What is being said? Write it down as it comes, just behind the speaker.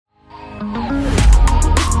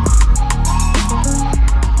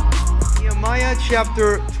Nehemiah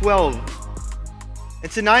chapter 12.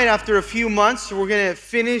 And tonight, after a few months, we're going to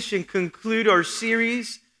finish and conclude our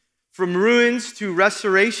series from ruins to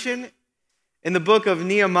restoration in the book of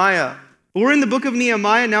Nehemiah. We're in the book of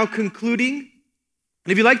Nehemiah now concluding.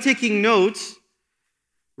 And if you like taking notes,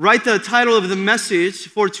 write the title of the message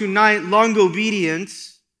for tonight, Long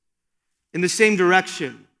Obedience in the Same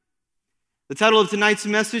Direction. The title of tonight's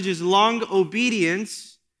message is Long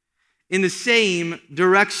Obedience in the Same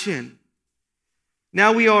Direction.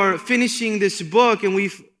 Now we are finishing this book, and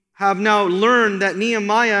we have now learned that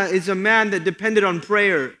Nehemiah is a man that depended on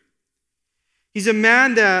prayer. He's a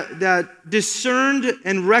man that discerned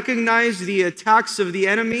and recognized the attacks of the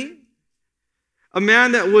enemy, a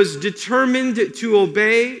man that was determined to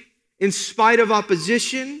obey in spite of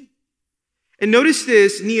opposition. And notice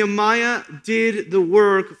this, Nehemiah did the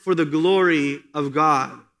work for the glory of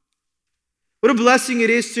God. What a blessing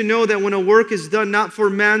it is to know that when a work is done not for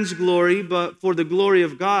man's glory, but for the glory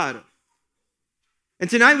of God. And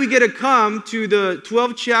tonight we get to come to the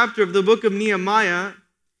 12th chapter of the book of Nehemiah,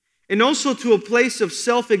 and also to a place of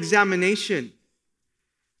self-examination.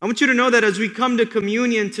 I want you to know that as we come to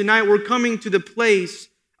communion tonight, we're coming to the place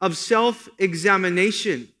of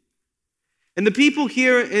self-examination. And the people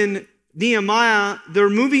here in Nehemiah, they're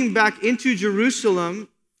moving back into Jerusalem.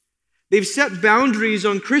 They've set boundaries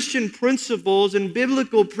on Christian principles and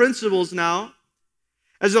biblical principles now,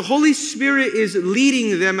 as the Holy Spirit is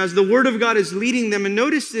leading them, as the Word of God is leading them. And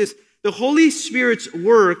notice this, the Holy Spirit's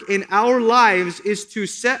work in our lives is to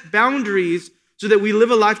set boundaries so that we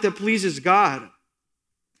live a life that pleases God.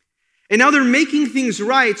 And now they're making things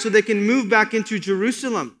right so they can move back into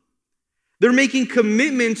Jerusalem. They're making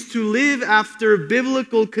commitments to live after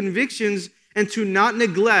biblical convictions and to not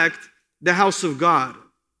neglect the house of God.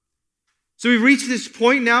 So we've reached this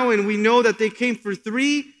point now, and we know that they came for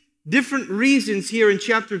three different reasons here in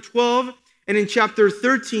chapter 12 and in chapter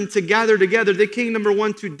 13 to gather together. They came, number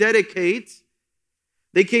one, to dedicate.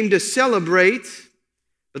 They came to celebrate,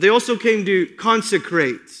 but they also came to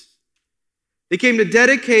consecrate. They came to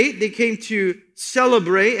dedicate, they came to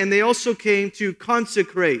celebrate, and they also came to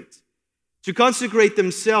consecrate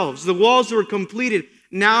themselves. The walls were completed.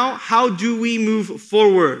 Now, how do we move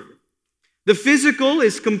forward? The physical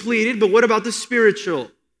is completed, but what about the spiritual?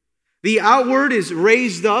 The outward is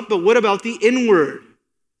raised up, but what about the inward?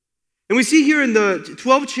 And we see here in the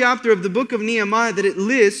 12th chapter of the book of Nehemiah that it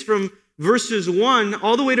lists from verses 1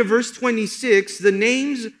 all the way to verse 26 the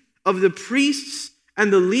names of the priests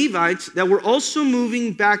and the Levites that were also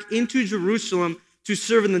moving back into Jerusalem to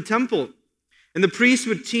serve in the temple. And the priests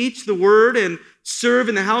would teach the word and serve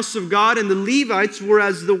in the house of God, and the Levites were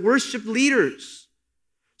as the worship leaders.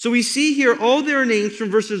 So we see here all their names from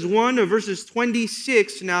verses 1 to verses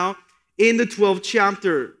 26 now in the 12th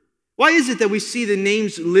chapter. Why is it that we see the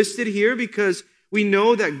names listed here? Because we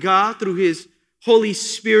know that God, through His Holy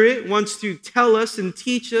Spirit, wants to tell us and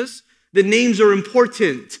teach us that names are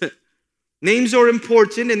important. Names are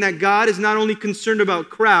important, and that God is not only concerned about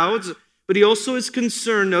crowds, but He also is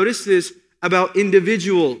concerned, notice this, about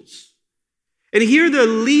individuals. And here the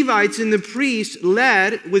Levites and the priests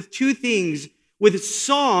led with two things, with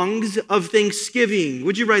songs of thanksgiving.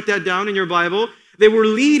 Would you write that down in your Bible? They were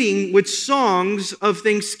leading with songs of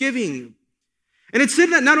thanksgiving. And it said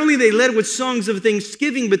that not only they led with songs of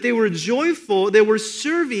thanksgiving, but they were joyful. They were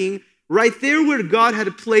serving right there where God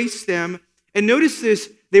had placed them. And notice this,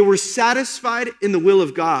 they were satisfied in the will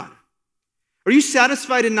of God. Are you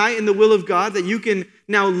satisfied tonight in the will of God that you can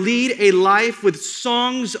now lead a life with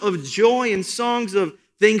songs of joy and songs of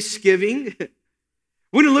thanksgiving?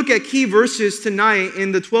 We're going to look at key verses tonight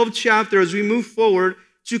in the 12th chapter as we move forward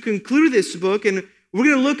to conclude this book. And we're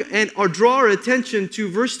going to look at or draw our attention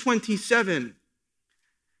to verse 27.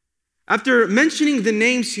 After mentioning the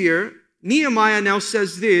names here, Nehemiah now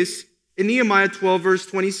says this in Nehemiah 12, verse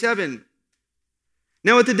 27.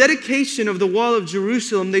 Now at the dedication of the wall of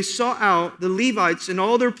Jerusalem, they sought out the Levites in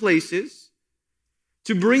all their places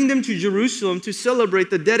to bring them to Jerusalem to celebrate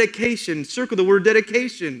the dedication. Circle the word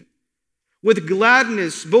dedication. With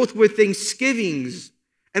gladness, both with thanksgivings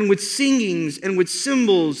and with singings and with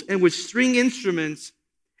cymbals and with string instruments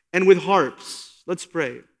and with harps. Let's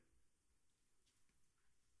pray.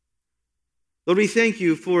 Lord, we thank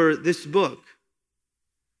you for this book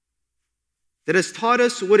that has taught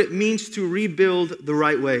us what it means to rebuild the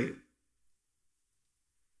right way.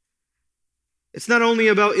 It's not only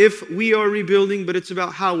about if we are rebuilding, but it's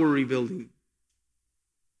about how we're rebuilding.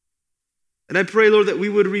 And I pray, Lord, that we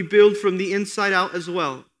would rebuild from the inside out as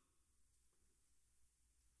well.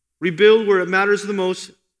 Rebuild where it matters the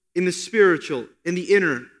most, in the spiritual, in the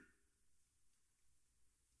inner.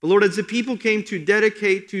 But Lord, as the people came to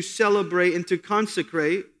dedicate, to celebrate, and to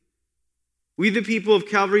consecrate, we the people of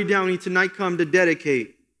Calvary Downey tonight come to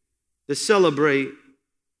dedicate, to celebrate,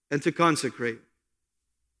 and to consecrate.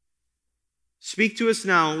 Speak to us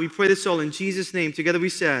now. We pray this all in Jesus' name. Together we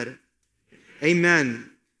said,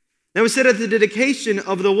 Amen. Now it said at the dedication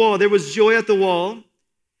of the wall, there was joy at the wall,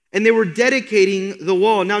 and they were dedicating the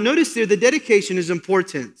wall. Now notice there, the dedication is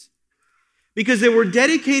important because they were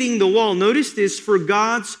dedicating the wall. Notice this, for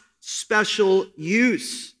God's special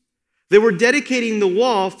use. They were dedicating the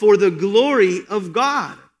wall for the glory of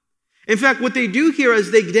God. In fact, what they do here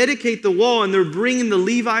as they dedicate the wall and they're bringing the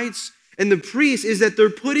Levites and the priests is that they're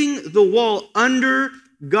putting the wall under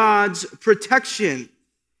God's protection.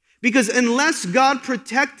 Because unless God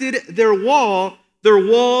protected their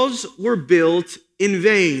walls were built in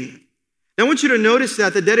vain. Now I want you to notice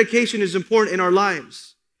that the dedication is important in our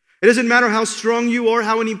lives. It doesn't matter how strong you are,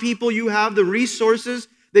 how many people you have, the resources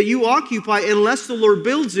that you occupy, unless the Lord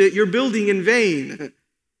builds it, you're building in vain.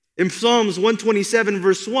 In Psalms 127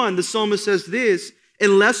 verse 1, the psalmist says this,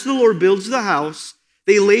 unless the Lord builds the house,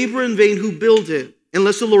 they labor in vain who build it.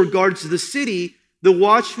 Unless the Lord guards the city, the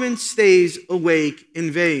watchman stays awake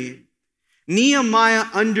in vain. Nehemiah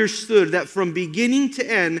understood that from beginning to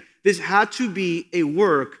end, this had to be a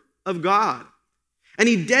work of God. And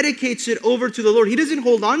he dedicates it over to the Lord. He doesn't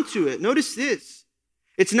hold on to it. Notice this.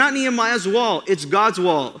 It's not Nehemiah's wall, it's God's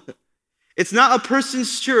wall. It's not a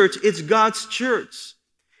person's church, it's God's church.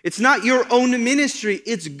 It's not your own ministry,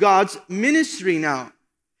 it's God's ministry now.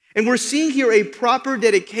 And we're seeing here a proper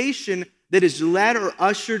dedication that is led or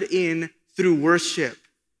ushered in through worship.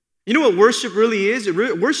 You know what worship really is?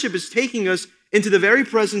 Worship is taking us into the very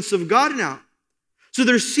presence of God now. So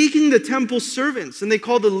they're seeking the temple servants, and they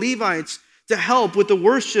call the Levites to help with the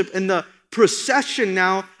worship and the procession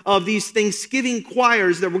now of these Thanksgiving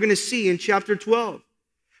choirs that we're going to see in chapter 12.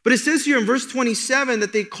 But it says here in verse 27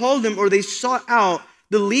 that they called them, or they sought out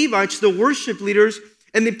the Levites, the worship leaders,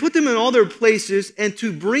 and they put them in all their places, and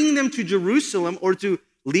to bring them to Jerusalem, or to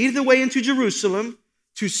lead the way into Jerusalem,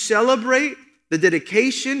 to celebrate the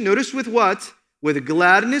dedication, notice with what? With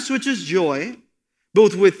gladness, which is joy,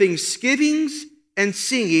 both with thanksgivings and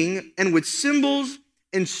singing, and with cymbals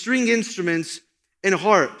and string instruments and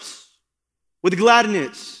harps. With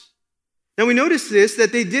gladness. Now we notice this,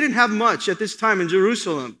 that they didn't have much at this time in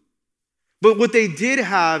Jerusalem. But what they did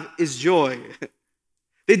have is joy.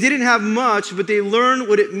 They didn't have much, but they learned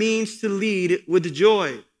what it means to lead with joy.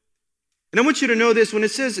 And I want you to know this, when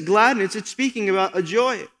it says gladness, it's speaking about a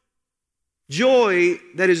joy. Joy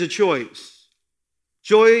that is a choice.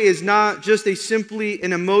 Joy is not just simply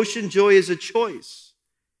an emotion, joy is a choice.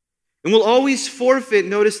 And we'll always forfeit,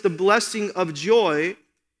 notice, the blessing of joy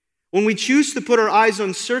when we choose to put our eyes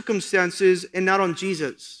on circumstances and not on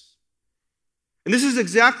Jesus. And this is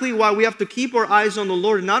exactly why we have to keep our eyes on the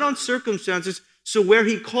Lord, not on circumstances, so where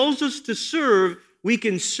He calls us to serve, we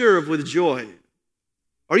can serve with joy.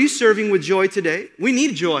 Are you serving with joy today? We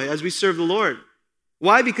need joy as we serve the Lord.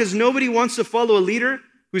 Why? Because nobody wants to follow a leader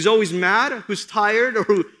who's always mad, who's tired,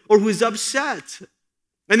 or who's upset.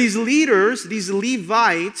 And these leaders, these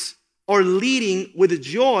Levites, are leading with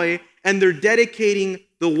joy, and they're dedicating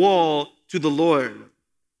the wall to the Lord.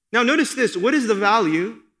 Now notice this, what is the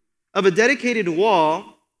value of a dedicated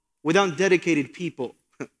wall without dedicated people?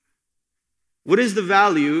 What is the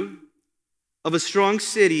value of a strong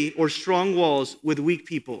city or strong walls with weak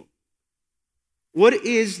people? What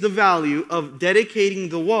is the value of dedicating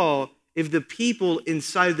the wall if the people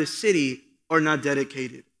inside the city are not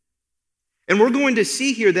dedicated? And we're going to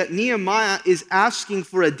see here that Nehemiah is asking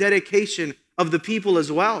for a dedication of the people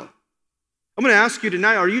as well. I'm going to ask you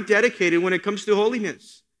tonight, are you dedicated when it comes to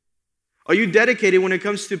holiness? Are you dedicated when it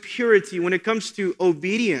comes to purity, when it comes to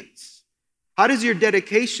obedience? How does your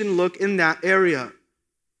dedication look in that area?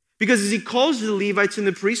 Because as he calls the Levites and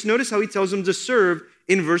the priests, notice how he tells them to serve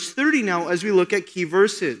in verse 30 now as we look at key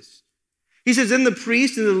verses. He says, then the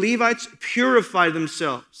priests and the Levites purify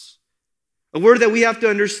themselves. A word that we have to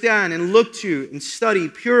understand and look to and study,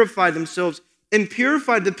 purify themselves and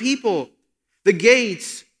purify the people, the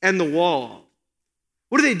gates and the wall.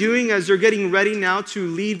 What are they doing as they're getting ready now to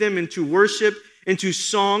lead them into worship, into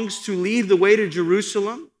songs, to lead the way to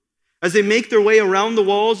Jerusalem? As they make their way around the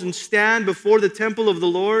walls and stand before the temple of the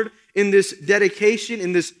Lord in this dedication,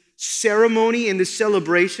 in this ceremony, in this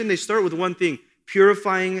celebration, they start with one thing,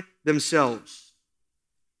 purifying themselves.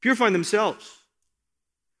 Purifying themselves.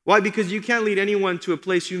 Why? Because you can't lead anyone to a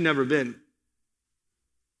place you've never been.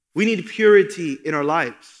 We need purity in our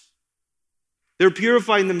lives. They're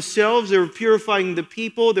purifying themselves, they're purifying the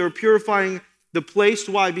people, they're purifying the place.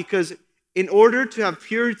 Why? Because in order to have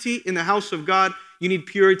purity in the house of God, you need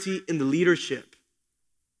purity in the leadership.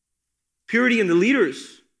 Purity in the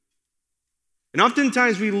leaders. And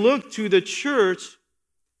oftentimes we look to the church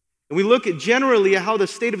and we look at generally at how the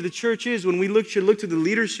state of the church is when we should look to the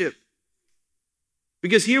leadership.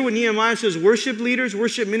 Because here when Nehemiah says worship leaders,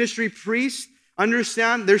 worship ministry priests,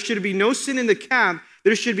 understand there should be no sin in the camp.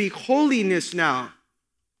 There should be holiness now.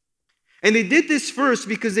 And they did this first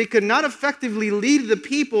because they could not effectively lead the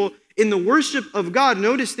people in the worship of God,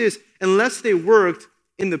 notice this, unless they worked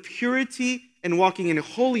in the purity and walking in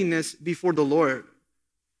holiness before the Lord.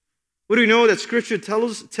 What do we know? That Scripture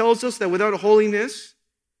tells us that without holiness,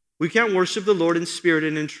 we can't worship the Lord in spirit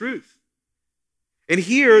and in truth. And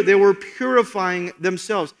here they were purifying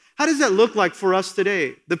themselves. How does that look like for us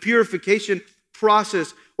today? The purification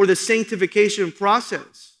process or the sanctification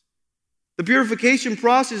process. The purification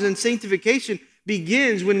process and sanctification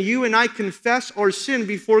begins when you and I confess our sin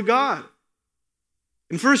before God.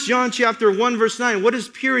 In 1 John chapter 1, verse 9, what does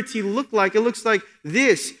purity look like? It looks like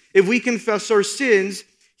this. If we confess our sins,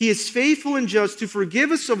 He is faithful and just to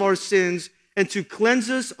forgive us of our sins and to cleanse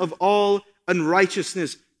us of all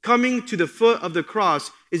unrighteousness. Coming to the foot of the cross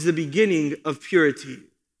is the beginning of purity.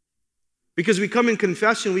 Because we come in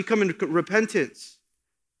confession, we come in repentance.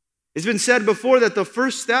 It's been said before that the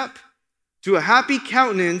first step to a happy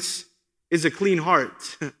countenance is a clean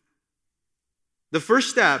heart. The first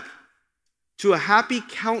step to a happy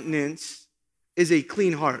countenance is a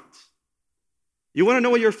clean heart. You want to know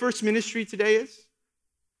what your first ministry today is?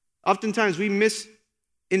 Oftentimes we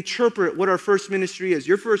misinterpret what our first ministry is.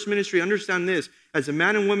 Your first ministry, understand this, as a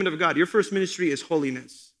man and woman of God, your first ministry is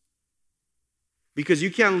holiness. Because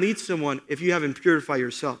you can't lead someone if you haven't purified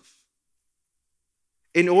yourself.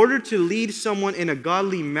 In order to lead someone in a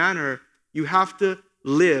godly manner, you have to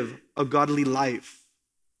live a godly life.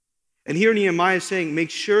 And here Nehemiah is saying, make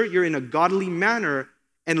sure you're in a godly manner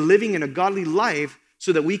and living in a godly life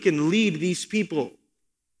so that we can lead these people.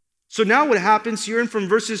 So now what happens here, and from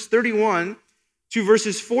verses 31 to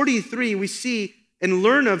verses 43, we see and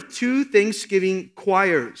learn of two thanksgiving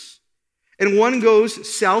choirs. And one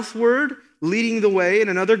goes southward, leading the way, and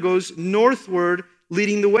another goes northward,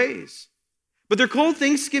 leading the ways. But they're called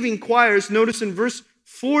thanksgiving choirs. Notice in verse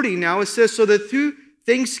 40 now, it says, so the two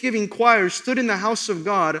thanksgiving choirs stood in the house of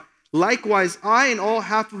God, likewise I and all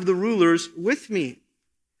half of the rulers with me.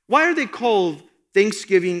 Why are they called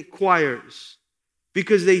thanksgiving choirs?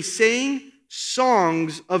 Because they sang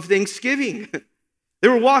songs of thanksgiving. They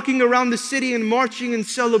were walking around the city and marching in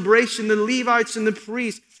celebration, the Levites and the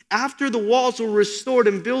priests, after the walls were restored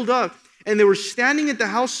and built up. And they were standing at the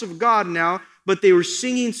house of God now, but they were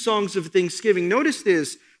singing songs of thanksgiving. Notice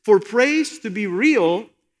this, for praise to be real,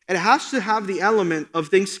 it has to have the element of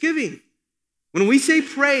thanksgiving. When we say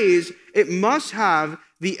praise, it must have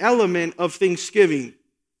the element of thanksgiving.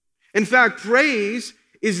 In fact, praise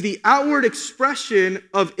is the outward expression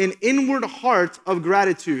of an inward heart of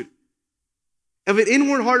gratitude. Of an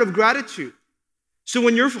inward heart of gratitude. So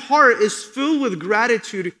when your heart is filled with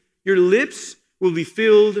gratitude, your lips will be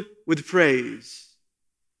filled with praise.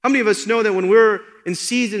 How many of us know that when we're in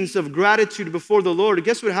seasons of gratitude before the Lord,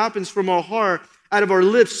 guess what happens from our heart? Out of our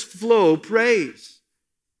lips flow praise.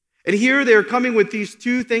 And here they are coming with these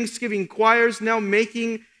two thanksgiving choirs, now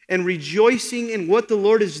making and rejoicing in what the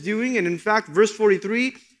Lord is doing. And in fact, verse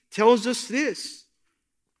 43 tells us this.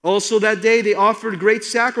 Also that day they offered great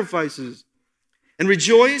sacrifices and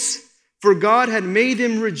rejoiced, for God had made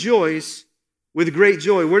them rejoice with great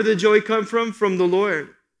joy. Where did the joy come from? From the Lord.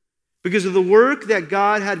 Because of the work that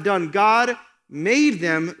God had done. God made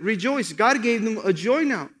them rejoice. God gave them a joy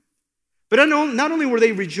now. But not only were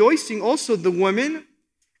they rejoicing, also the women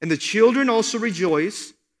and the children also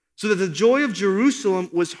rejoiced, so that the joy of Jerusalem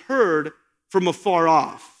was heard from afar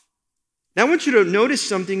off. Now I want you to notice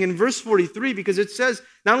something in verse 43, because it says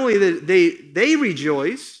not only that they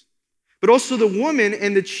rejoice, but also the woman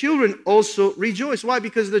and the children also rejoice. Why?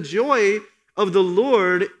 Because the joy of the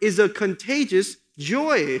Lord is a contagious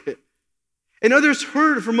joy. And others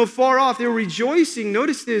heard from afar off. They were rejoicing,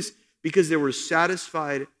 notice this, because they were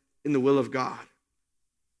satisfied in the will of God.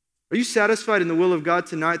 Are you satisfied in the will of God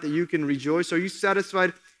tonight that you can rejoice? Are you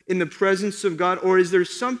satisfied in the presence of God? Or is there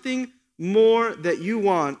something more that you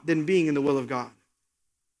want than being in the will of God?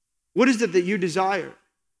 What is it that you desire?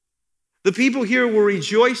 The people here were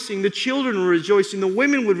rejoicing. The children were rejoicing. The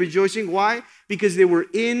women were rejoicing. Why? Because they were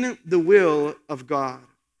in the will of God.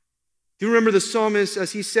 Do you remember the psalmist,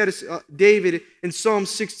 as he said, David, in Psalm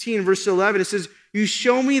 16, verse 11, it says, you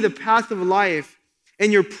show me the path of life,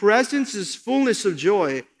 and your presence is fullness of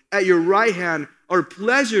joy. At your right hand are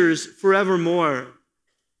pleasures forevermore.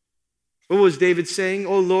 What was David saying?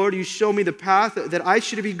 Oh Lord, you show me the path that I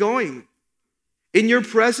should be going. In your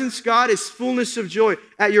presence, God, is fullness of joy.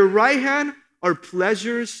 At your right hand are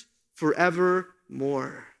pleasures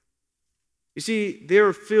forevermore. You see, they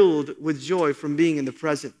are filled with joy from being in the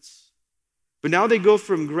presence. But now they go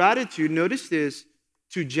from gratitude, notice this,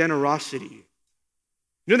 to generosity.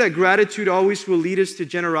 You know that gratitude always will lead us to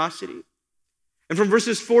generosity? And from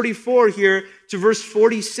verses 44 here to verse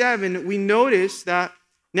 47, we notice that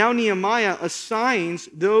now Nehemiah assigns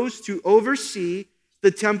those to oversee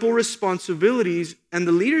the temple responsibilities and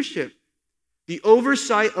the leadership. The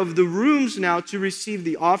oversight of the rooms now to receive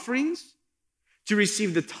the offerings, to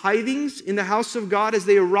receive the tithings in the house of God as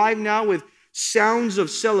they arrive now with sounds of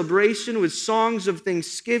celebration, with songs of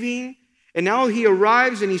thanksgiving. And now he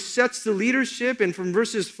arrives and he sets the leadership. And from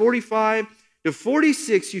verses 45 to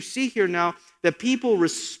 46, you see here now that people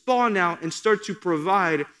respond now and start to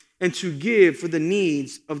provide and to give for the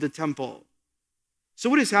needs of the temple. So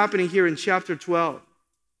what is happening here in chapter 12?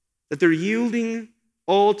 That they're yielding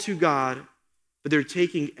all to God, but they're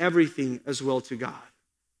taking everything as well to God.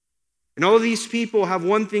 And all of these people have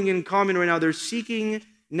one thing in common right now. They're seeking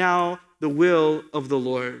now the will of the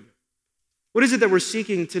Lord. What is it that we're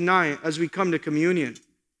seeking tonight as we come to communion?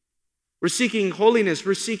 We're seeking holiness.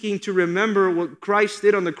 We're seeking to remember what Christ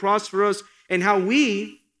did on the cross for us and how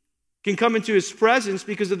we can come into his presence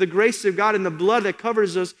because of the grace of God and the blood that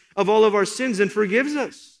covers us of all of our sins and forgives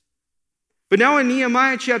us. But now in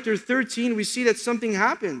Nehemiah chapter 13, we see that something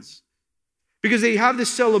happens because they have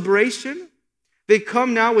this celebration. They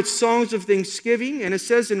come now with songs of thanksgiving. And it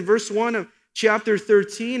says in verse 1 of chapter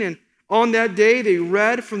 13, and on that day they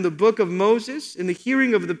read from the book of Moses in the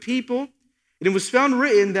hearing of the people. And it was found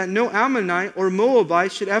written that no Ammonite or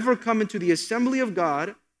Moabite should ever come into the assembly of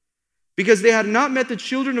God, because they had not met the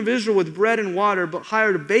children of Israel with bread and water, but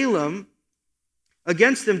hired Balaam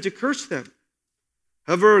against them to curse them.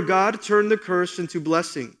 However, God turned the curse into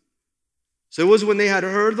blessing. So it was when they had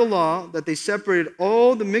heard the law that they separated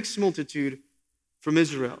all the mixed multitude from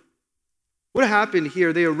Israel. What happened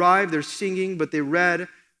here? They arrived, they're singing, but they read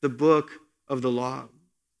the book of the law.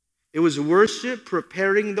 It was worship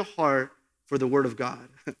preparing the heart for the word of God.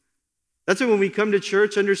 That's why when we come to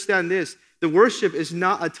church, understand this. The worship is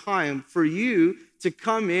not a time for you to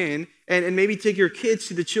come in and maybe take your kids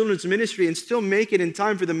to the children's ministry and still make it in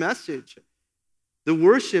time for the message. The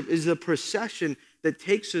worship is a procession that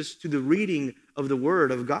takes us to the reading of the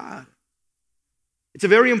word of God. It's a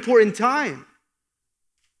very important time.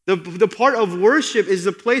 The part of worship is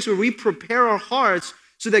the place where we prepare our hearts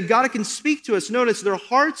so that God can speak to us. Notice their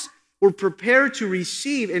hearts were prepared to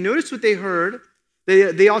receive. And notice what they heard.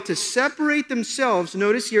 They ought to separate themselves,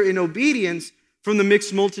 notice here, in obedience from the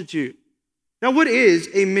mixed multitude. Now, what is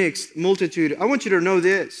a mixed multitude? I want you to know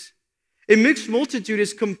this. A mixed multitude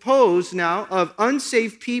is composed now of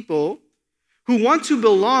unsaved people who want to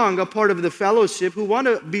belong a part of the fellowship, who want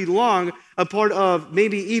to belong a part of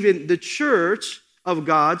maybe even the church of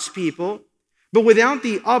God's people, but without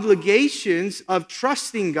the obligations of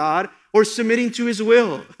trusting God or submitting to his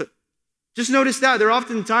will. Just notice that. There are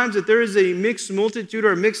often times that there is a mixed multitude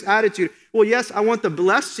or a mixed attitude. Well, yes, I want the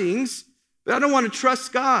blessings, but I don't want to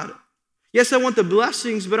trust God. Yes, I want the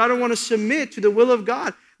blessings, but I don't want to submit to the will of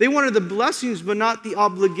God. They wanted the blessings, but not the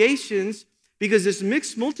obligations, because this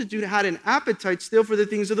mixed multitude had an appetite still for the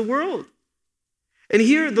things of the world. And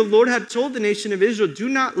here the Lord had told the nation of Israel, do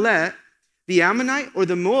not let the Ammonite or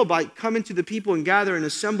the Moabite come into the people and gather and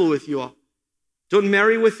assemble with you all. Don't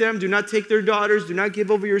marry with them. Do not take their daughters. Do not give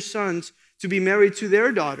over your sons to be married to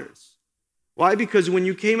their daughters. Why? Because when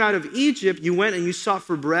you came out of Egypt, you went and you sought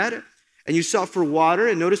for bread and you sought for water.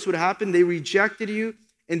 And notice what happened. They rejected you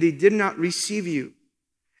and they did not receive you.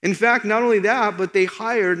 In fact, not only that, but they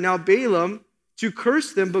hired now Balaam to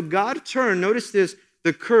curse them. But God turned, notice this,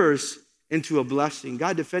 the curse into a blessing.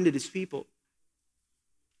 God defended his people.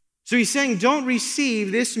 So he's saying, don't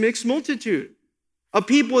receive this mixed multitude of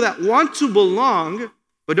people that want to belong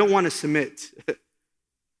but don't want to submit.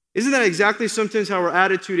 Isn't that exactly sometimes how our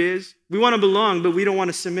attitude is? We want to belong, but we don't want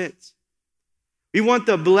to submit. We want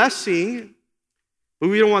the blessing, but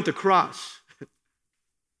we don't want the cross.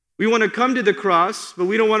 We want to come to the cross, but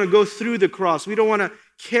we don't want to go through the cross. We don't want to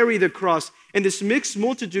carry the cross. And this mixed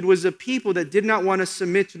multitude was a people that did not want to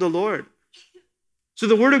submit to the Lord. So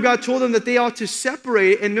the word of God told them that they ought to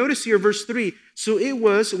separate. And notice here, verse 3. So it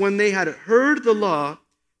was when they had heard the law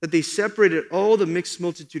that they separated all the mixed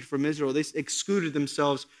multitude from Israel. They excluded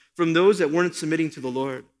themselves from those that weren't submitting to the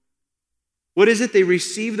Lord. What is it? They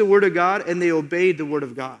received the word of God and they obeyed the word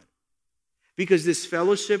of God. Because this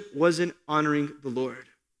fellowship wasn't honoring the Lord.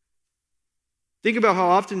 Think about how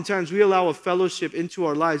oftentimes we allow a fellowship into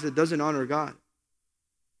our lives that doesn't honor God.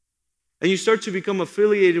 And you start to become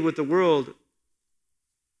affiliated with the world.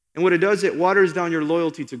 And what it does, it waters down your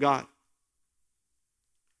loyalty to God.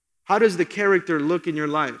 How does the character look in your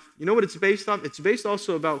life? You know what it's based off? It's based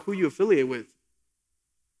also about who you affiliate with.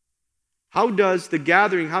 How does the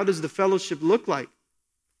gathering, how does the fellowship look like?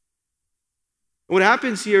 What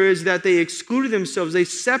happens here is that they excluded themselves, they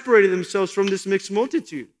separated themselves from this mixed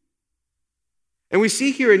multitude. And we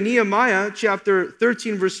see here in Nehemiah chapter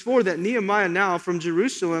 13, verse 4, that Nehemiah now from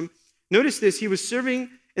Jerusalem, notice this, he was serving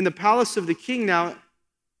in the palace of the king now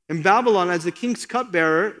in Babylon as the king's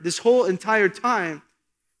cupbearer this whole entire time.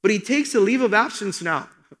 But he takes a leave of absence now.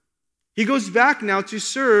 He goes back now to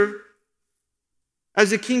serve as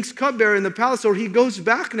the king's cupbearer in the palace, or he goes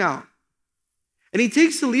back now. And he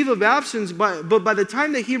takes a leave of absence, but by the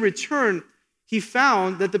time that he returned, he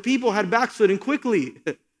found that the people had backslidden quickly.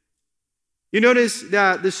 You notice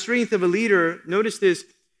that the strength of a leader, notice this,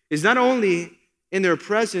 is not only in their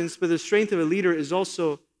presence, but the strength of a leader is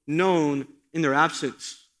also known in their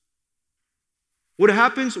absence. What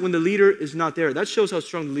happens when the leader is not there? That shows how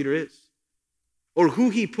strong the leader is, or who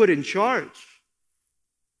he put in charge.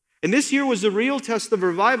 And this year was the real test of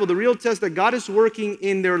revival, the real test that God is working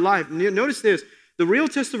in their life. Notice this, the real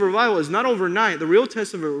test of revival is not overnight. The real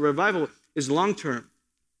test of revival is long-term.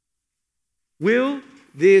 Will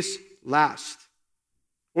this last?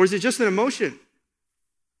 Or is it just an emotion?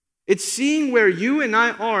 It's seeing where you and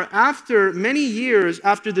I are after many years,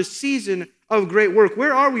 after the season of great work.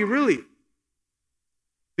 Where are we really?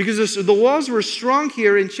 Because the walls were strong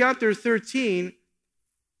here in chapter 13,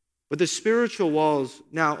 but the spiritual walls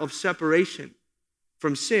now of separation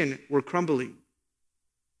from sin were crumbling.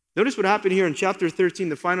 Notice what happened here in chapter 13,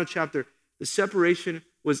 the final chapter. The separation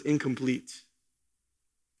was incomplete.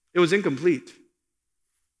 It was incomplete.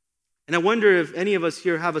 And I wonder if any of us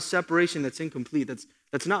here have a separation that's incomplete,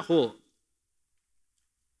 that's not whole.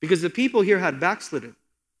 Because the people here had backslidden.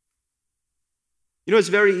 You know, it's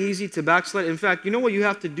very easy to backslide. In fact, you know what you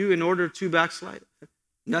have to do in order to backslide?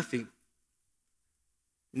 Nothing.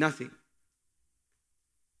 Nothing.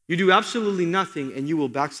 You do absolutely nothing and you will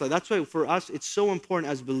backslide. That's why for us, it's so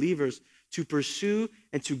important as believers to pursue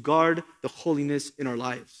and to guard the holiness in our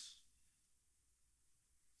lives.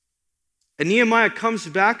 And Nehemiah comes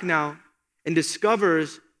back now and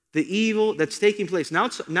discovers the evil that's taking place. Now,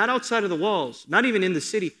 it's not outside of the walls, not even in the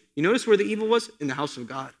city. You notice where the evil was? In the house of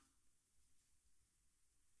God.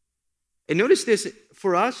 And notice this,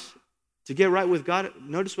 for us to get right with God,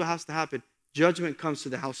 notice what has to happen. Judgment comes to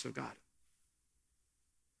the house of God.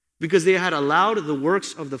 Because they had allowed the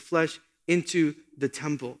works of the flesh into the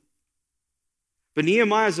temple. But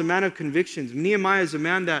Nehemiah is a man of convictions. Nehemiah is a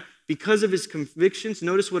man that, because of his convictions,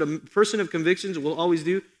 notice what a person of convictions will always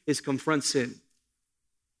do is confront sin.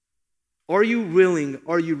 Are you willing,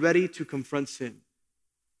 are you ready to confront sin?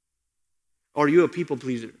 Are you a people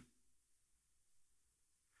pleaser?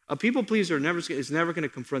 A people pleaser is never going to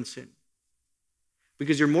confront sin.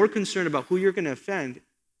 Because you're more concerned about who you're going to offend,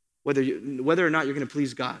 whether or not you're going to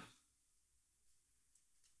please God.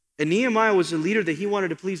 And Nehemiah was a leader that he wanted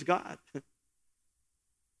to please God.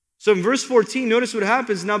 So in verse 14, notice what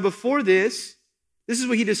happens. Now before this is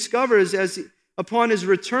what he discovers as upon his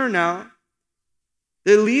return now,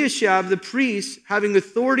 that Eliashib, the priest, having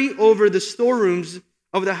authority over the storerooms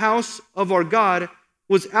of the house of our God,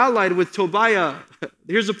 was allied with Tobiah.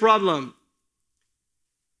 Here's the problem.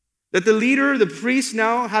 That the leader, the priest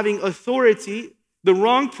now having authority, the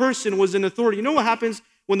wrong person was in authority. You know what happens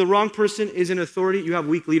when the wrong person is in authority? You have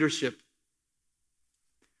weak leadership.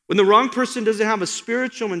 When the wrong person doesn't have a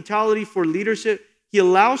spiritual mentality for leadership, he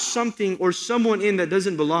allows something or someone in that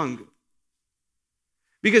doesn't belong.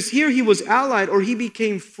 Because here he was allied, or he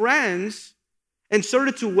became friends and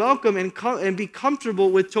started to welcome and be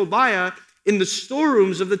comfortable with Tobiah in the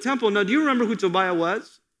storerooms of the temple. Now, do you remember who Tobiah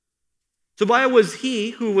was? Tobiah was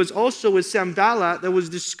he who was also with Sanballat that was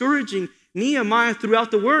discouraging Nehemiah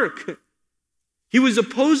throughout the work. He was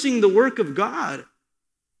opposing the work of God.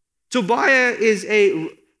 Tobiah is a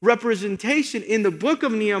representation in the book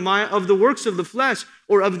of Nehemiah of the works of the flesh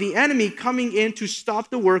or of the enemy coming in to stop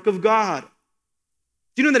the work of God.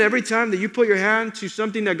 Do you know that every time that you put your hand to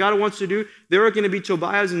something that God wants to do, there are going to be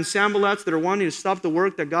Tobiahs and Sanballats that are wanting to stop the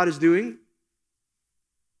work that God is doing?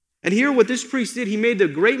 And here what this priest did, he made the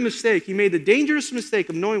great mistake. He made the dangerous mistake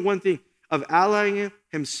of knowing one thing, of allying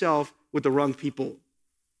himself with the wrong people.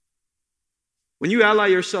 When you ally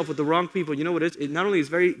yourself with the wrong people, you know what it is? It not only is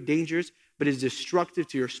very dangerous, but it's destructive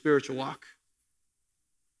to your spiritual walk.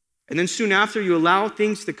 And then soon after, you allow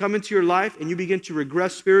things to come into your life and you begin to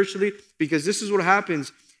regress spiritually, because this is what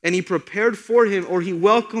happens. And he prepared for him, or he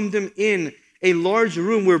welcomed him in a large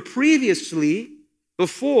room where previously,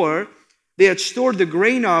 before, They had stored the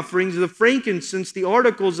grain offerings, the frankincense, the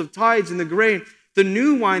articles of tithes and the grain, the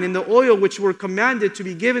new wine and the oil, which were commanded to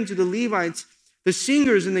be given to the Levites, the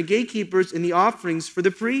singers and the gatekeepers, and the offerings for the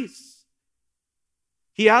priests.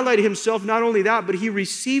 He allied himself, not only that, but he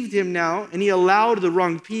received him now, and he allowed the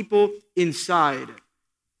wrong people inside.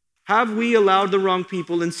 Have we allowed the wrong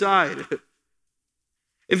people inside?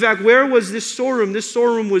 In fact, where was this storeroom? This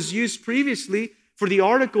storeroom was used previously for the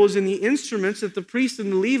articles and the instruments that the priests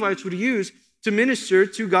and the Levites would use to minister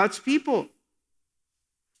to God's people.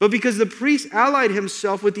 But because the priest allied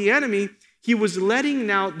himself with the enemy, he was letting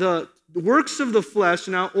now the works of the flesh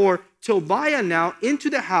now, or Tobiah now,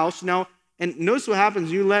 into the house now. And notice what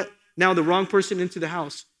happens. You let now the wrong person into the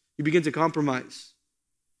house. You begin to compromise.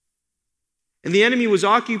 And the enemy was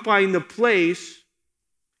occupying the place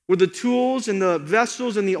where the tools and the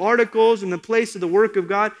vessels and the articles and the place of the work of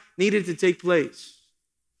God needed to take place.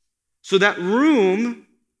 So that room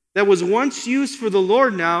that was once used for the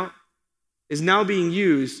Lord now is now being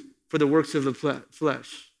used for the works of the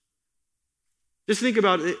flesh. Just think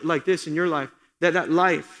about it like this in your life, that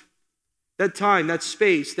life, that time, that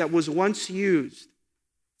space that was once used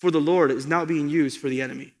for the Lord is now being used for the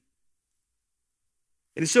enemy.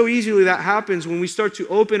 And so easily that happens when we start to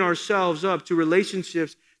open ourselves up to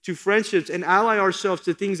relationships, to friendships, and ally ourselves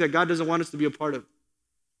to things that God doesn't want us to be a part of.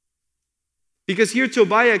 Because here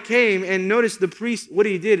Tobiah came, and notice the priest, what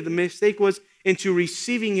he did, the mistake was into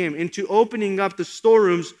receiving him, into opening up the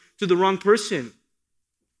storerooms to the wrong person.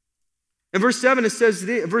 In verse 7, it says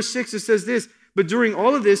this, verse 6, it says this, but during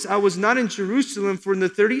all of this, I was not in Jerusalem, for in the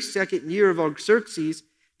 32nd year of Artaxerxes,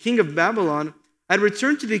 king of Babylon, I had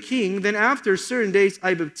returned to the king. Then after certain days,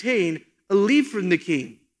 I obtained a leave from the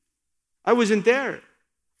king. I wasn't there.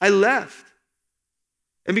 I left.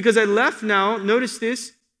 And because I left now, notice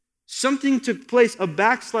this, something took place, a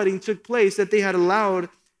backsliding took place, that they had allowed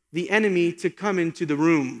the enemy to come into the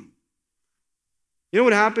room. You know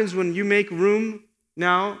what happens when you make room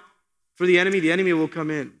now for the enemy will come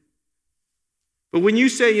in. But when you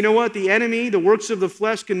say, you know what, the enemy, the works of the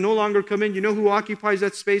flesh can no longer come in, you know who occupies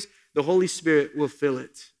that space? The Holy Spirit will fill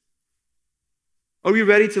it. Are we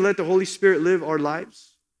ready to let the Holy Spirit live our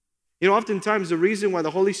lives? You know, oftentimes the reason why the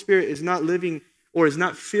Holy Spirit is not living or is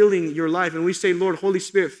not filling your life, and we say, Lord, Holy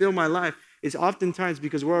Spirit, fill my life, is oftentimes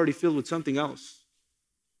because we're already filled with something else.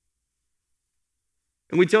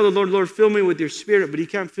 And we tell the Lord, Lord, fill me with your Spirit, but he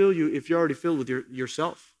can't fill you if you're already filled with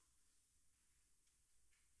yourself.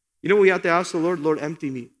 You know what we have to ask the Lord? Lord, empty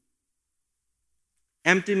me.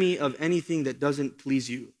 Empty me of anything that doesn't please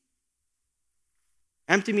you.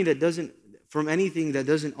 Empty me from anything that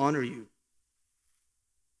doesn't honor you.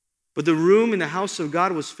 But the room in the house of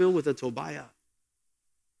God was filled with a Tobiah.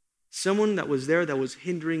 Someone that was there that was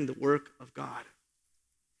hindering the work of God.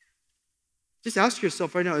 Just ask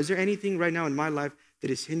yourself right now, is there anything right now in my life that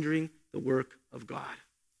is hindering the work of God?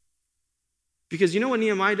 Because you know what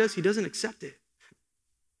Nehemiah does? He doesn't accept it.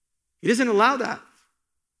 He doesn't allow that.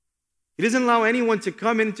 He doesn't allow anyone to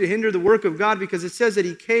come in to hinder the work of God, because it says that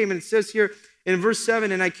he came, and it says here in verse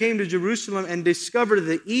 7, and I came to Jerusalem and discovered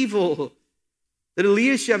the evil that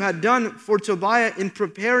Eliashib had done for Tobiah in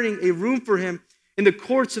preparing a room for him in the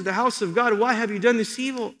courts of the house of God. Why have you done this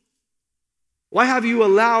evil? Why have you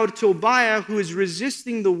allowed Tobiah, who is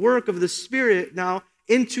resisting the work of the Spirit now,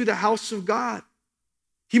 into the house of God?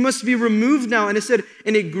 He must be removed now. And it said,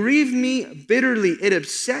 and it grieved me bitterly. It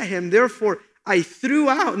upset him. Therefore, I threw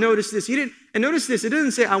out. Notice this. Notice this. It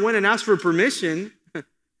doesn't say I went and asked for permission.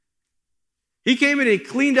 He came in and he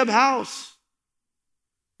cleaned up house.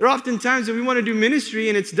 There are often times that we want to do ministry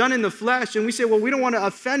and it's done in the flesh, and we say, well, we don't want to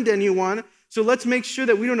offend anyone, so let's make sure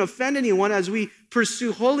that we don't offend anyone as we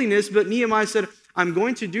pursue holiness. But Nehemiah said, I'm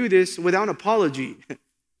going to do this without apology.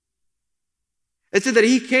 It said that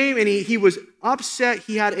he came and he was upset.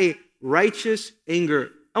 He had a righteous anger.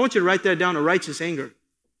 I want you to write that down, a righteous anger.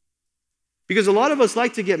 Because a lot of us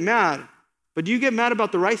like to get mad, but do you get mad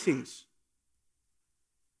about the right things?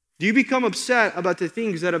 Do you become upset about the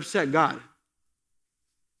things that upset God?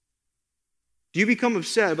 Do you become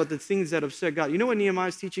upset about the things that upset God? You know what Nehemiah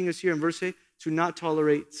is teaching us here in verse 8? To not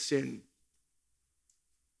tolerate sin.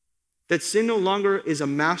 That sin no longer is a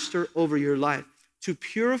master over your life. To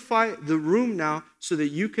purify the room now so that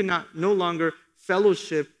you cannot no longer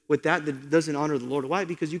fellowship with that doesn't honor the Lord. Why?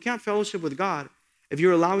 Because you can't fellowship with God if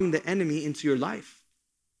you're allowing the enemy into your life.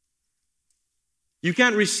 You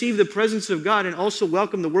can't receive the presence of God and also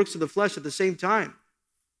welcome the works of the flesh at the same time.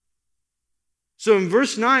 So in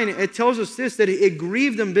verse 9, it tells us this, that it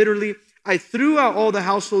grieved them bitterly. I threw out all the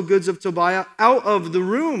household goods of Tobiah out of the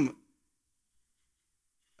room.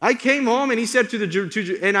 I came home and he said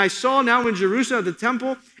and I saw now in Jerusalem at the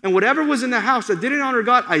temple, and whatever was in the house that didn't honor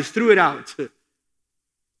God, I threw it out.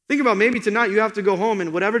 Think about maybe tonight you have to go home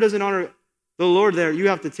and whatever doesn't honor the Lord there, you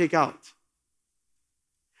have to take out.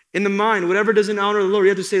 In the mind, whatever doesn't honor the Lord, you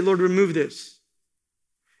have to say, Lord, remove this.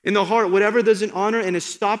 In the heart, whatever doesn't honor and is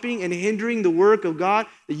stopping and hindering the work of God,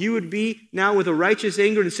 that you would be now with a righteous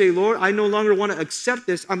anger and say, Lord, I no longer want to accept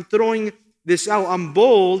this. I'm throwing this out. I'm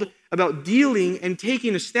bold about dealing and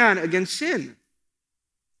taking a stand against sin.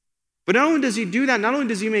 But not only does he do that, not only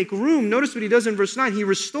does he make room, notice what he does in verse 9. He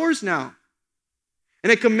restores now.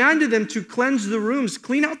 And I commanded them to cleanse the rooms,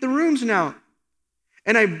 clean out the rooms now.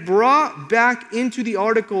 And I brought back into the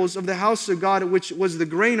articles of the house of God, which was the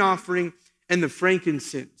grain offering and the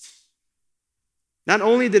frankincense. Not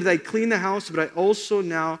only did I clean the house, but I also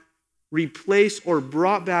now replaced or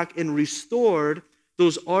brought back and restored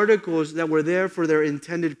those articles that were there for their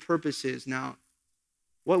intended purposes. Now,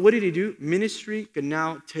 what did he do? Ministry can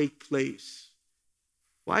now take place.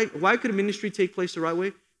 Why could ministry take place the right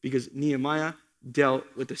way? Because Nehemiah dealt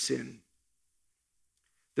with the sin.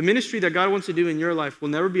 The ministry that God wants to do in your life will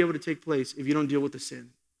never be able to take place if you don't deal with the sin.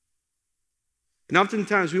 And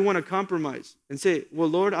oftentimes we want to compromise and say, well,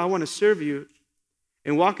 Lord, I want to serve you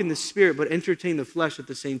and walk in the Spirit, but entertain the flesh at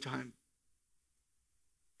the same time.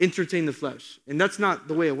 Entertain the flesh. And that's not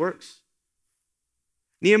the way it works.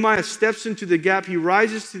 Nehemiah steps into the gap. He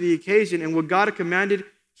rises to the occasion, and what God had commanded,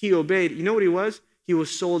 he obeyed. You know what he was? He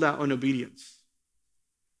was sold out on obedience.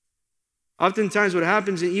 Oftentimes what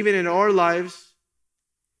happens, even in our lives,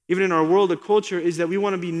 even in our world of culture, is that we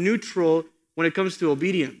want to be neutral when it comes to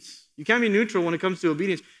obedience. You can't be neutral when it comes to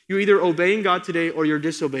obedience. You're either obeying God today or you're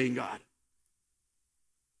disobeying God.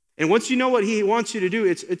 And once you know what he wants you to do,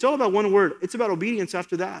 it's all about one word. It's about obedience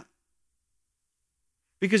after that.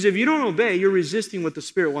 Because if you don't obey, you're resisting what the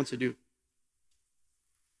Spirit wants to do.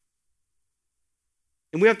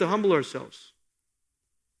 And we have to humble ourselves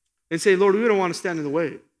and say, Lord, we don't want to stand in the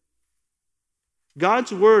way.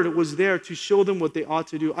 God's word was there to show them what they ought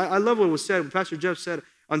to do. I love what was said, what Pastor Jeff said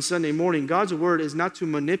on Sunday morning. God's word is not to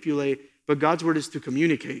manipulate, but God's word is to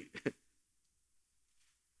communicate.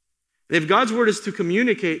 If God's word is to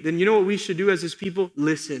communicate, then you know what we should do as his people?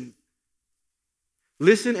 Listen.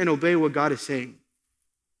 Listen and obey what God is saying.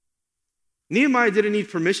 Nehemiah didn't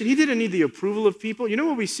need permission. He didn't need the approval of people. You know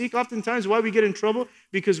what we seek oftentimes, why we get in trouble?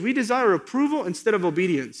 Because we desire approval instead of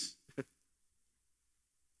obedience.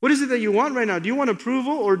 What is it that you want right now? Do you want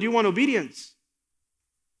approval or do you want obedience?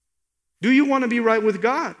 Do you want to be right with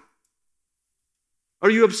God? Are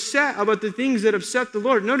you upset about the things that upset the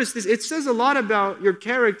Lord? Notice this, it says a lot about your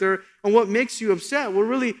character and what makes you upset, what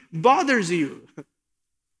really bothers you.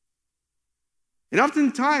 And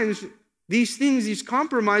oftentimes, these things, these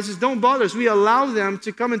compromises don't bother us. We allow them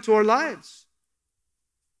to come into our lives.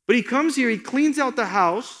 But he comes here, he cleans out the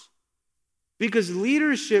house because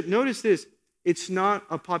leadership, notice this, it's not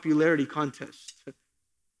a popularity contest.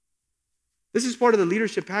 This is part of the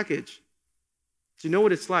leadership package. To know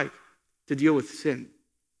what it's like to deal with sin.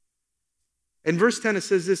 In verse 10 it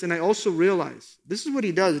says this, and I also realize, this is what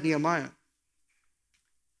he does, Nehemiah,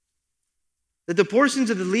 that the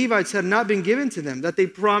portions of the Levites had not been given to them, that they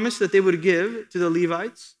promised that they would give to the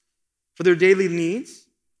Levites for their daily needs,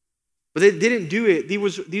 but they didn't do it.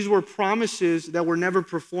 These were promises that were never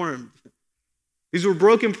performed. These were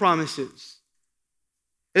broken promises.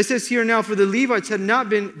 It says here now, for the Levites had not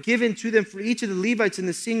been given to them, for each of the Levites and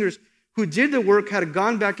the singers who did the work had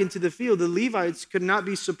gone back into the field. The Levites could not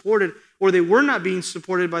be supported, or they were not being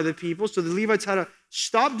supported by the people. So the Levites had to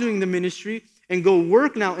stop doing the ministry and go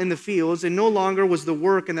work now in the fields, and no longer was the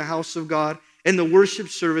work in the house of God and the worship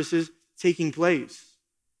services taking place.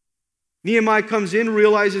 Nehemiah comes in,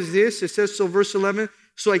 realizes this. It says, so verse 11,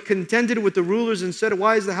 so I contended with the rulers and said,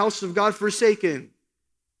 why is the house of God forsaken?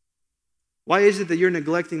 Why is it that you're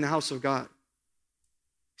neglecting the house of God?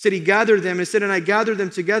 He said he gathered them. He said, and I gathered them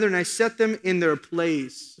together and I set them in their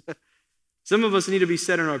place. Some of us need to be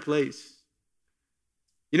set in our place.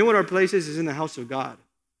 You know what our place is? Is in the house of God.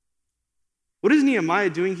 What is Nehemiah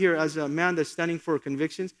doing here as a man that's standing for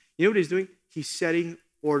convictions? You know what he's doing? He's setting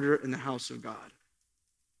order in the house of God.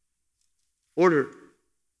 Order.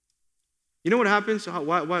 You know what happens?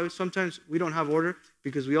 Why sometimes we don't have order?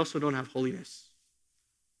 Because we also don't have holiness.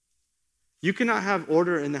 You cannot have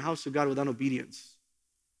order in the house of God without obedience.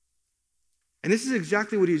 And this is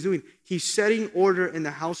exactly what he's doing. He's setting order in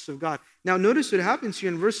the house of God. Now notice what happens here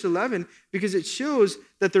in verse 11, because it shows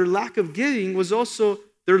that their lack of giving was also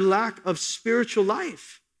their lack of spiritual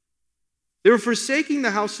life. They were forsaking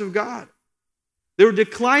the house of God. They were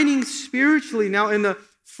declining spiritually now in the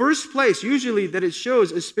first place usually that it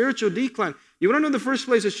shows a spiritual decline. You want to know the first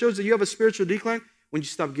place it shows that you have a spiritual decline? When you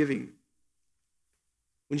stop giving.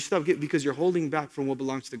 When you stop giving because you're holding back from what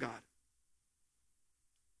belongs to God.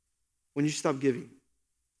 When you stop giving.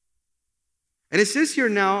 And it says here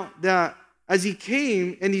now that as he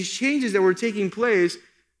came and these changes that were taking place,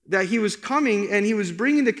 that he was coming and he was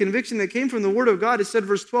bringing the conviction that came from the word of God. It said,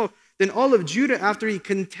 verse 12, then all of Judah, after he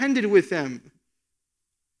contended with them,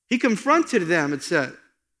 he confronted them, it said.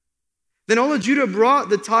 Then all of Judah brought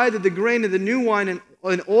the tithe of the grain and the new wine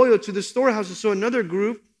and oil to the storehouses. So another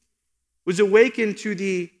group was awakened to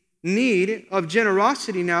the need of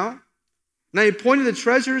generosity now. Now he appointed the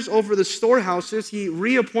treasurers over the storehouses. He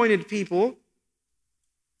reappointed people.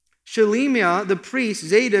 Shelemiah, the priest,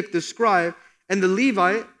 Zadok, the scribe, and the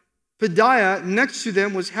Levite, Pedaiah. Next to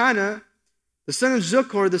them was Hannah, the son of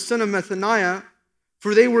Zuccor, the son of Methaniah.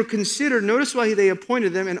 For they were considered, notice why they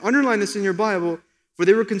appointed them, and underline this in your Bible, for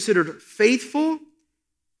they were considered faithful,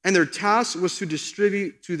 and their task was to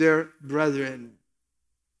distribute to their brethren.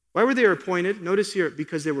 Why were they appointed? Notice here,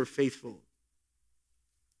 because they were faithful.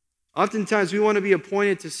 Oftentimes we want to be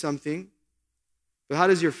appointed to something, but how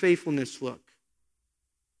does your faithfulness look?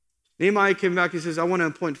 Nehemiah came back and says, I want to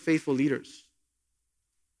appoint faithful leaders.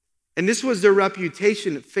 And this was their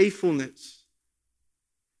reputation, faithfulness.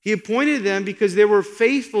 He appointed them because they were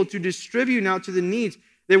faithful to distribute now to the needs.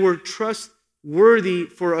 They were trustworthy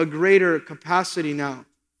for a greater capacity now.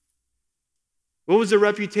 What was their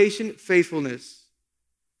reputation? Faithfulness.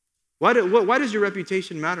 Why does your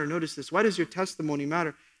reputation matter? Notice this. Why does your testimony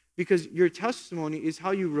matter? Because your testimony is how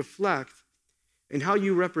you reflect and how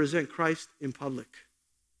you represent Christ in public.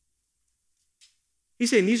 He's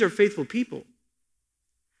saying these are faithful people.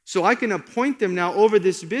 So I can appoint them now over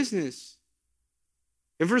this business.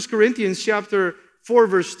 In 1 Corinthians chapter 4,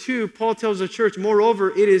 verse 2, Paul tells the church, moreover,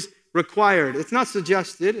 it is required. It's not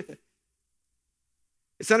suggested.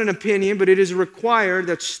 It's not an opinion, but it is required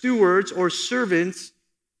that stewards or servants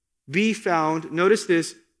be found, notice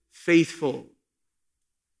this, faithful.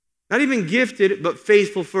 Not even gifted, but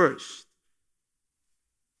faithful first.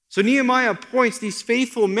 So Nehemiah appoints these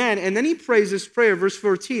faithful men, and then he prays this prayer, verse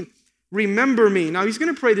 14, remember me. Now he's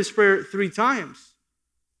going to pray this prayer 3 times.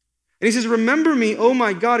 And he says, remember me, O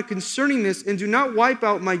my God, concerning this, and do not wipe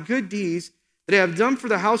out my good deeds that I have done for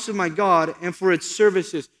the house of my God and for its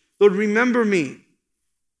services. Lord, remember me.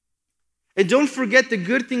 And don't forget the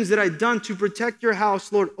good things that I've done to protect your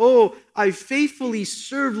house, Lord. Oh, I faithfully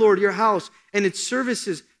serve, Lord, your house and its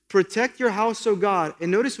services. Protect your house, O God.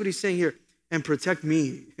 And notice what he's saying here, and protect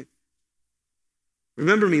me.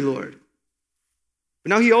 Remember me, Lord. But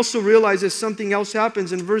now he also realizes something else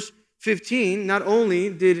happens in verse 15. Not only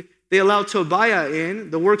did they allow Tobiah in,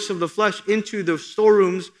 the works of the flesh, into the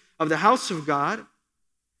storerooms of the house of God,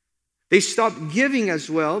 they stopped giving as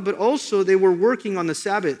well, but also they were working on the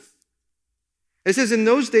Sabbath. It says, in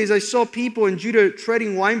those days I saw people in Judah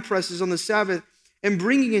treading wine presses on the Sabbath and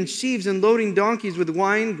bringing in sheaves and loading donkeys with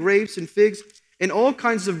wine, grapes, and figs, and all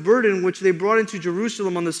kinds of burden which they brought into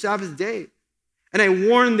Jerusalem on the Sabbath day. And I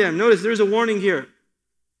warned them. Notice there's a warning here.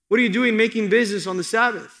 What are you doing making business on the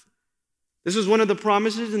Sabbath? This was one of the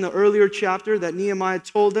promises in the earlier chapter that Nehemiah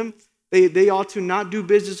told them. They ought to not do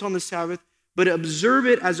business on the Sabbath, but observe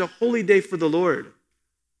it as a holy day for the Lord.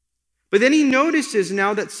 But then he notices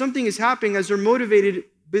now that something is happening as they're motivated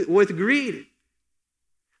with greed.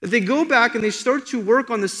 That they go back and they start to work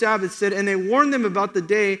on the Sabbath, said, and they warn them about the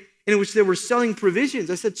day in which they were selling provisions.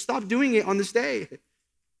 I said, stop doing it on this day.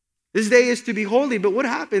 This day is to be holy. But what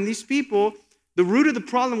happened? These people, the root of the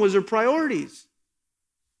problem was their priorities.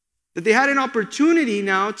 That they had an opportunity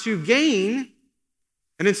now to gain,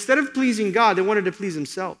 and instead of pleasing God, they wanted to please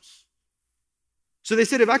themselves. So they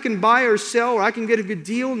said, if I can buy or sell, or I can get a good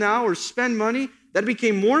deal now, or spend money, that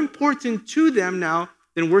became more important to them now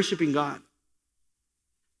than worshiping God.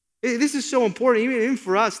 This is so important, even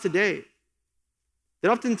for us today,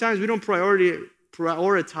 that oftentimes we don't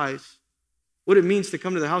prioritize what it means to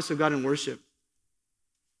come to the house of God and worship.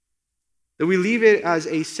 That we leave it as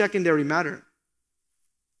a secondary matter.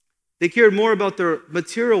 They cared more about their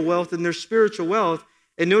material wealth than their spiritual wealth.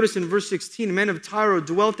 And notice in verse 16, men of Tyre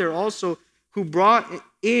dwelt there also, who brought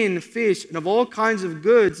in fish and of all kinds of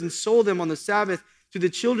goods and sold them on the Sabbath to the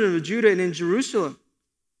children of Judah and in Jerusalem.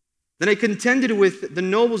 Then I contended with the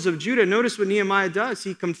nobles of Judah. Notice what Nehemiah does.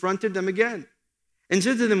 He confronted them again and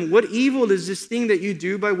said to them, what evil is this thing that you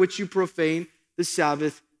do by which you profane the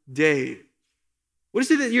Sabbath day? What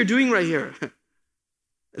is it that you're doing right here?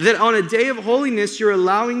 That on a day of holiness, you're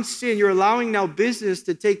allowing sin, you're allowing now business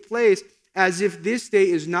to take place as if this day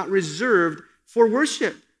is not reserved for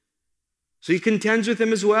worship. So he contends with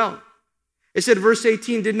them as well. It said, verse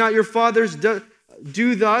 18, did not your fathers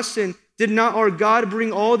do thus, and did not our God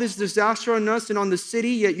bring all this disaster on us and on the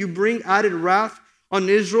city, yet you bring added wrath on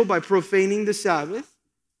Israel by profaning the Sabbath?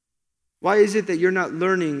 Why is it that you're not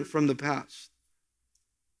learning from the past?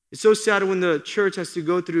 It's so sad when the church has to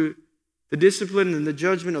go through the discipline and the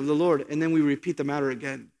judgment of the Lord, and then we repeat the matter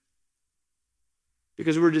again.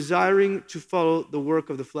 Because we're desiring to follow the work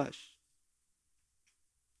of the flesh.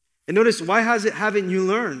 And notice, why haven't you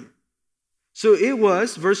learned? So it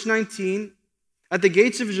was, verse 19, at the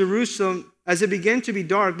gates of Jerusalem, as it began to be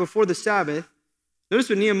dark before the Sabbath. Notice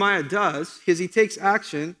what Nehemiah does, is he takes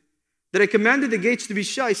action, that I commanded the gates to be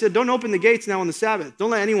shut. He said, don't open the gates now on the Sabbath. Don't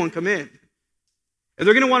let anyone come in. If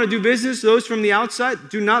they're going to want to do business, those from the outside,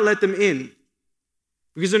 do not let them in.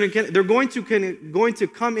 Because they're going to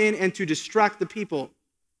come in and to distract the people.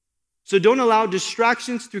 So don't allow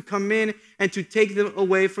distractions to come in and to take them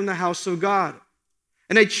away from the house of God.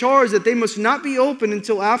 And I charge that they must not be open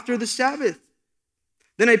until after the Sabbath.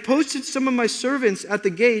 Then I posted some of my servants at the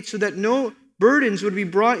gate so that no burdens would be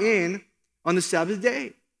brought in on the Sabbath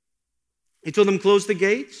day. He told them, close the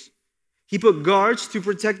gates. He put guards to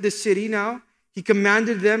protect the city now. He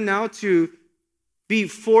commanded them now to be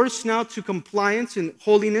forced now to compliance and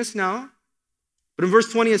holiness now. But in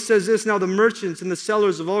verse 20 it says this, now the merchants and the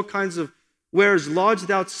sellers of all kinds of wares lodged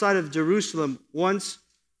outside of Jerusalem once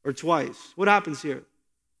or twice. What happens here?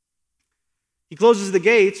 He closes the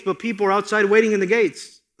gates, but people are outside waiting in the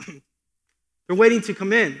gates. They're waiting to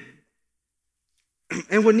come in.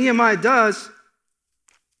 And what Nehemiah does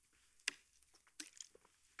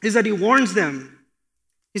is that he warns them.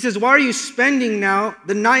 He says, why are you spending now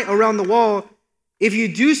the night around the wall? If you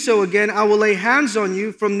do so again, I will lay hands on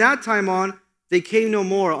you. From that time on, they came no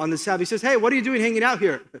more on the Sabbath. He says, hey, what are you doing hanging out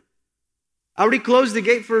here? I already closed the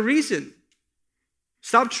gate for a reason.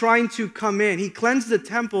 Stop trying to come in. He cleansed the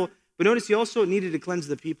temple, but notice he also needed to cleanse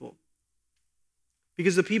the people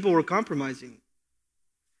because the people were compromising.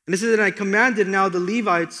 And this is that I commanded now the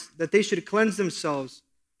Levites that they should cleanse themselves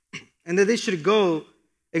and that they should go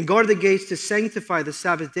and guard the gates to sanctify the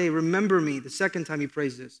Sabbath day. Remember me, the second time he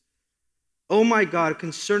prays this. Oh my God,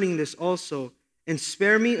 concerning this also, and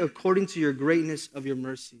spare me according to your greatness of your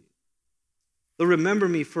mercy. Lord, remember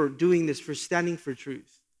me for doing this, for standing for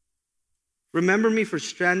truth. Remember me for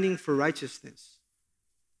standing for righteousness.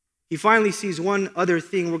 He finally sees one other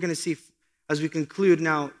thing we're going to see as we conclude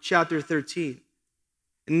now chapter 13.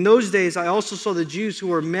 In those days, I also saw the Jews who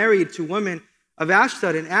were married to women of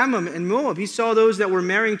Ashdod and Ammon and Moab. He saw those that were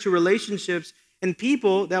marrying to relationships and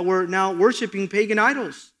people that were now worshiping pagan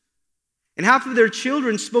idols. And half of their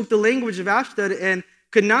children spoke the language of Ashdod and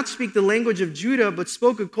could not speak the language of Judah, but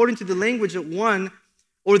spoke according to the language of one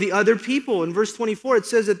or the other people. In verse 24, it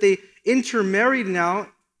says that they intermarried now,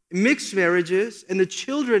 mixed marriages, and the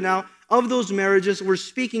children now of those marriages were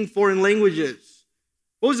speaking foreign languages.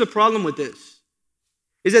 What was the problem with this?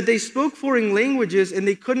 Is that they spoke foreign languages and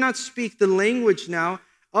they could not speak the language now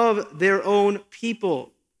of their own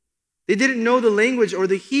people. They didn't know the language or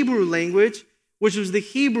the Hebrew language, which was the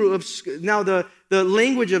Hebrew of now the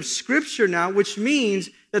language of Scripture now, which means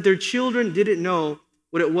that their children didn't know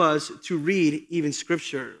what it was to read even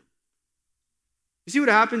Scripture. You see what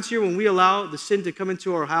happens here when we allow the sin to come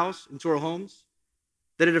into our house, into our homes?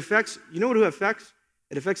 That it affects, you know what it affects?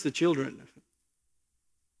 It affects the children.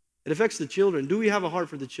 It affects the children. Do we have a heart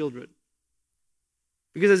for the children?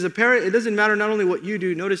 Because as a parent, it doesn't matter not only what you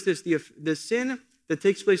do. Notice this, the sin that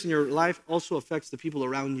takes place in your life also affects the people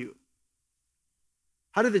around you.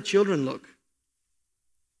 How did the children look?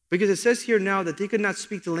 Because it says here now that they could not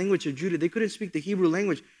speak the language of Judah. They couldn't speak the Hebrew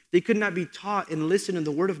language. They could not be taught and listen to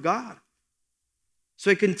the word of God.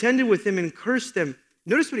 So I contended with them and cursed them.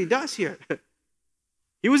 Notice what he does here.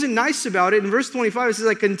 He wasn't nice about it. In verse 25, it says,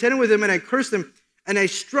 I contended with them and I cursed them. And I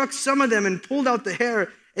struck some of them and pulled out the hair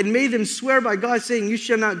and made them swear by God, saying, you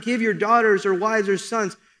shall not give your daughters or wives or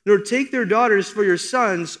sons, nor take their daughters for your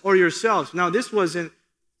sons or yourselves. Now, this wasn't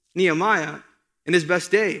Nehemiah in his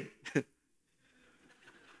best day.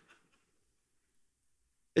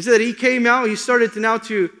 It said that he came out, he started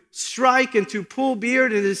to strike and to pull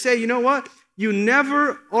beard and to say, you know what? You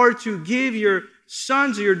never are to give your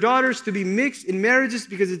sons or your daughters to be mixed in marriages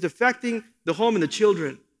because it's affecting the home and the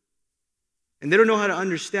children. And they don't know how to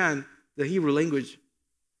understand the Hebrew language.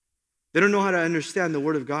 They don't know how to understand the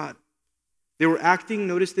word of God. They were acting,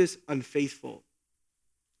 notice this, unfaithful.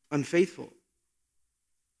 Unfaithful.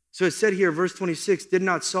 So it said here, verse 26, did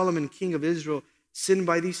not Solomon, king of Israel, sin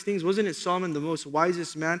by these things? Wasn't it Solomon, the most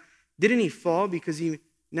wisest man? Didn't he fall because he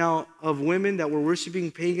now of women that were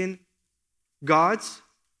worshiping pagan gods?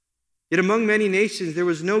 Yet among many nations there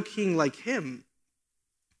was no king like him,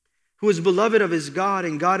 who was beloved of his God,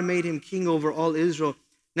 and God made him king over all Israel.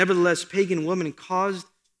 Nevertheless, pagan women caused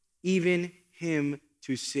even him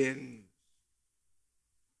to sin.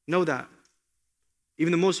 Know that.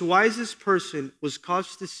 Even the most wisest person was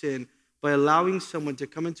caused to sin by allowing someone to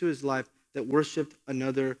come into his life that worshiped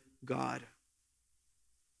another God.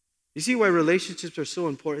 You see why relationships are so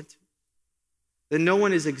important? That no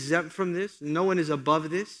one is exempt from this. No one is above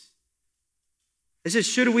this. It says,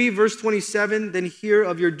 should we, verse 27, then hear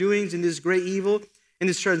of your doings in this great evil, in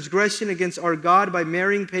this transgression against our God by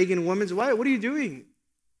marrying pagan women? Why? What are you doing?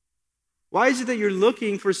 Why is it that you're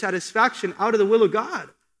looking for satisfaction out of the will of God?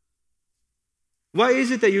 Why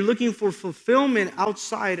is it that you're looking for fulfillment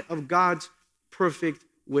outside of God's perfect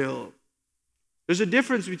will? There's a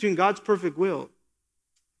difference between God's perfect will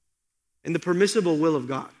and the permissible will of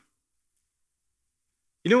God.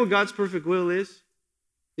 You know what God's perfect will is?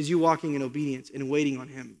 Is you walking in obedience and waiting on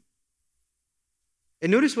him.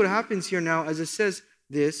 And notice what happens here now as it says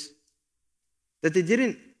this, that they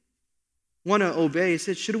didn't want to obey. It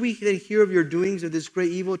said, should we then hear of your doings of this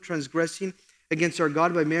great evil, transgressing against our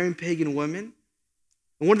God by marrying pagan women?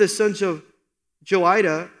 And one of the sons of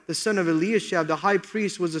Joiada, the son of Eliashib, the high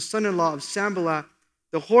priest, was the son-in-law of Sanballat,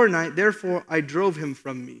 the Horonite. Therefore, I drove him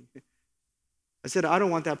from me. I said, I don't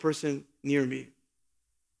want that person near me.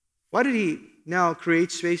 Why did he now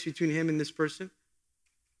create space between him and this person?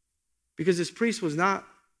 Because this priest was not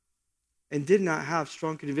and did not have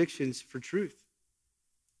strong convictions for truth.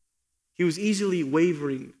 He was easily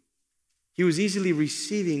wavering. He was easily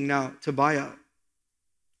receiving now Tobiah.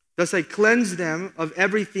 Thus I cleansed them of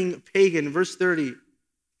everything pagan. Verse 30.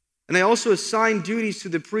 And I also assigned duties to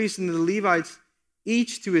the priests and the Levites,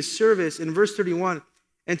 each to his service. In verse 31,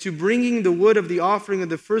 and to bringing the wood of the offering of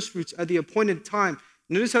the firstfruits at the appointed time.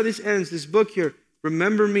 Notice how this ends, this book here.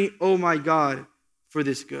 Remember me, O my God, for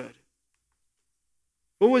this good.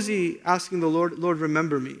 What was he asking the Lord? Lord,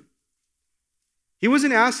 remember me. He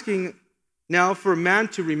wasn't asking now for man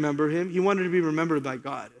to remember him. He wanted to be remembered by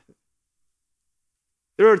God.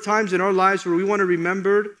 There are times in our lives where we want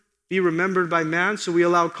to be remembered by man, so we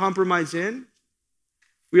allow compromise in.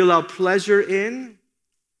 We allow pleasure in.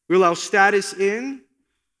 We allow status in.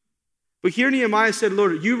 But here Nehemiah said,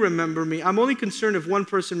 Lord, you remember me. I'm only concerned if one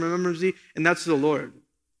person remembers me, and that's the Lord.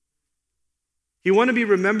 He wanted to be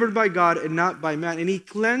remembered by God and not by man. And he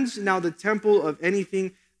cleansed now the temple of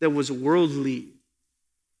anything that was worldly,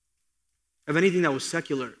 of anything that was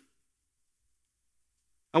secular.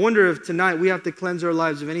 I wonder if tonight we have to cleanse our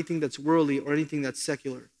lives of anything that's worldly or anything that's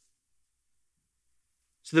secular,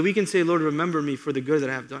 so that we can say, Lord, remember me for the good that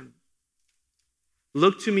I have done.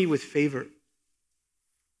 Look to me with favor.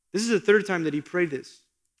 This is the third time that he prayed this.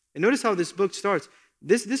 And notice how this book starts.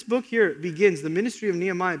 This book here begins, the ministry of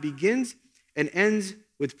Nehemiah begins and ends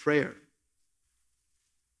with prayer.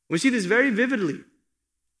 We see this very vividly,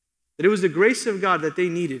 that it was the grace of God that they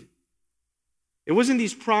needed. It wasn't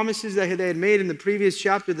these promises that they had made in the previous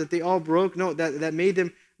chapter that they all broke. No, that made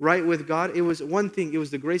them right with God. It was one thing. It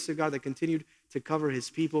was the grace of God that continued to cover his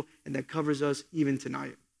people and that covers us even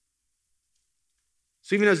tonight.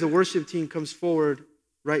 So even as the worship team comes forward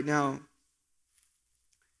right now,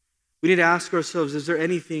 we need to ask ourselves, is there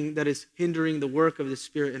anything that is hindering the work of the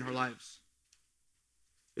Spirit in our lives?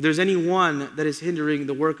 If there's anyone that is hindering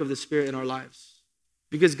the work of the Spirit in our lives.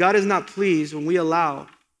 Because God is not pleased when we allow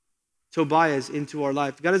Tobias into our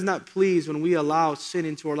life. God is not pleased when we allow sin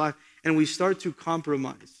into our life and we start to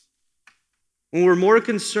compromise. When we're more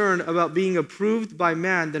concerned about being approved by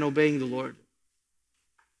man than obeying the Lord.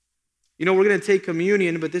 You know, we're going to take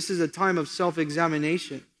communion, but this is a time of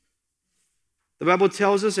self-examination. The Bible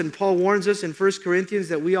tells us, and Paul warns us in 1 Corinthians,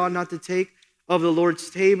 that we ought not to take of the Lord's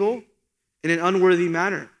table in an unworthy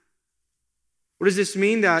manner. What does this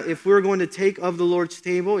mean? That if we're going to take of the Lord's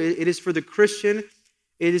table, it is for the Christian,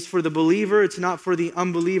 it is for the believer, it's not for the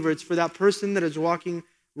unbeliever. It's for that person that is walking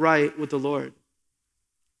right with the Lord.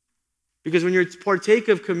 Because when you partake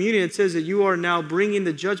of communion, it says that you are now bringing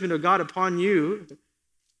the judgment of God upon you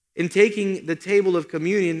in taking the table of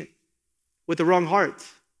communion with the wrong heart.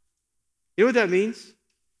 You know what that means?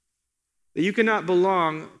 That you cannot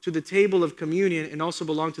belong to the table of communion and also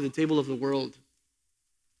belong to the table of the world.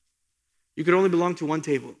 You can only belong to one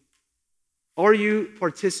table. Are you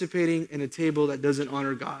participating in a table that doesn't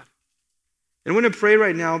honor God? And I'm going to pray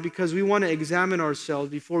right now because we want to examine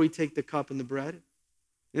ourselves before we take the cup and the bread.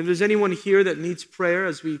 And if there's anyone here that needs prayer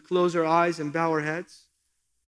as we close our eyes and bow our heads,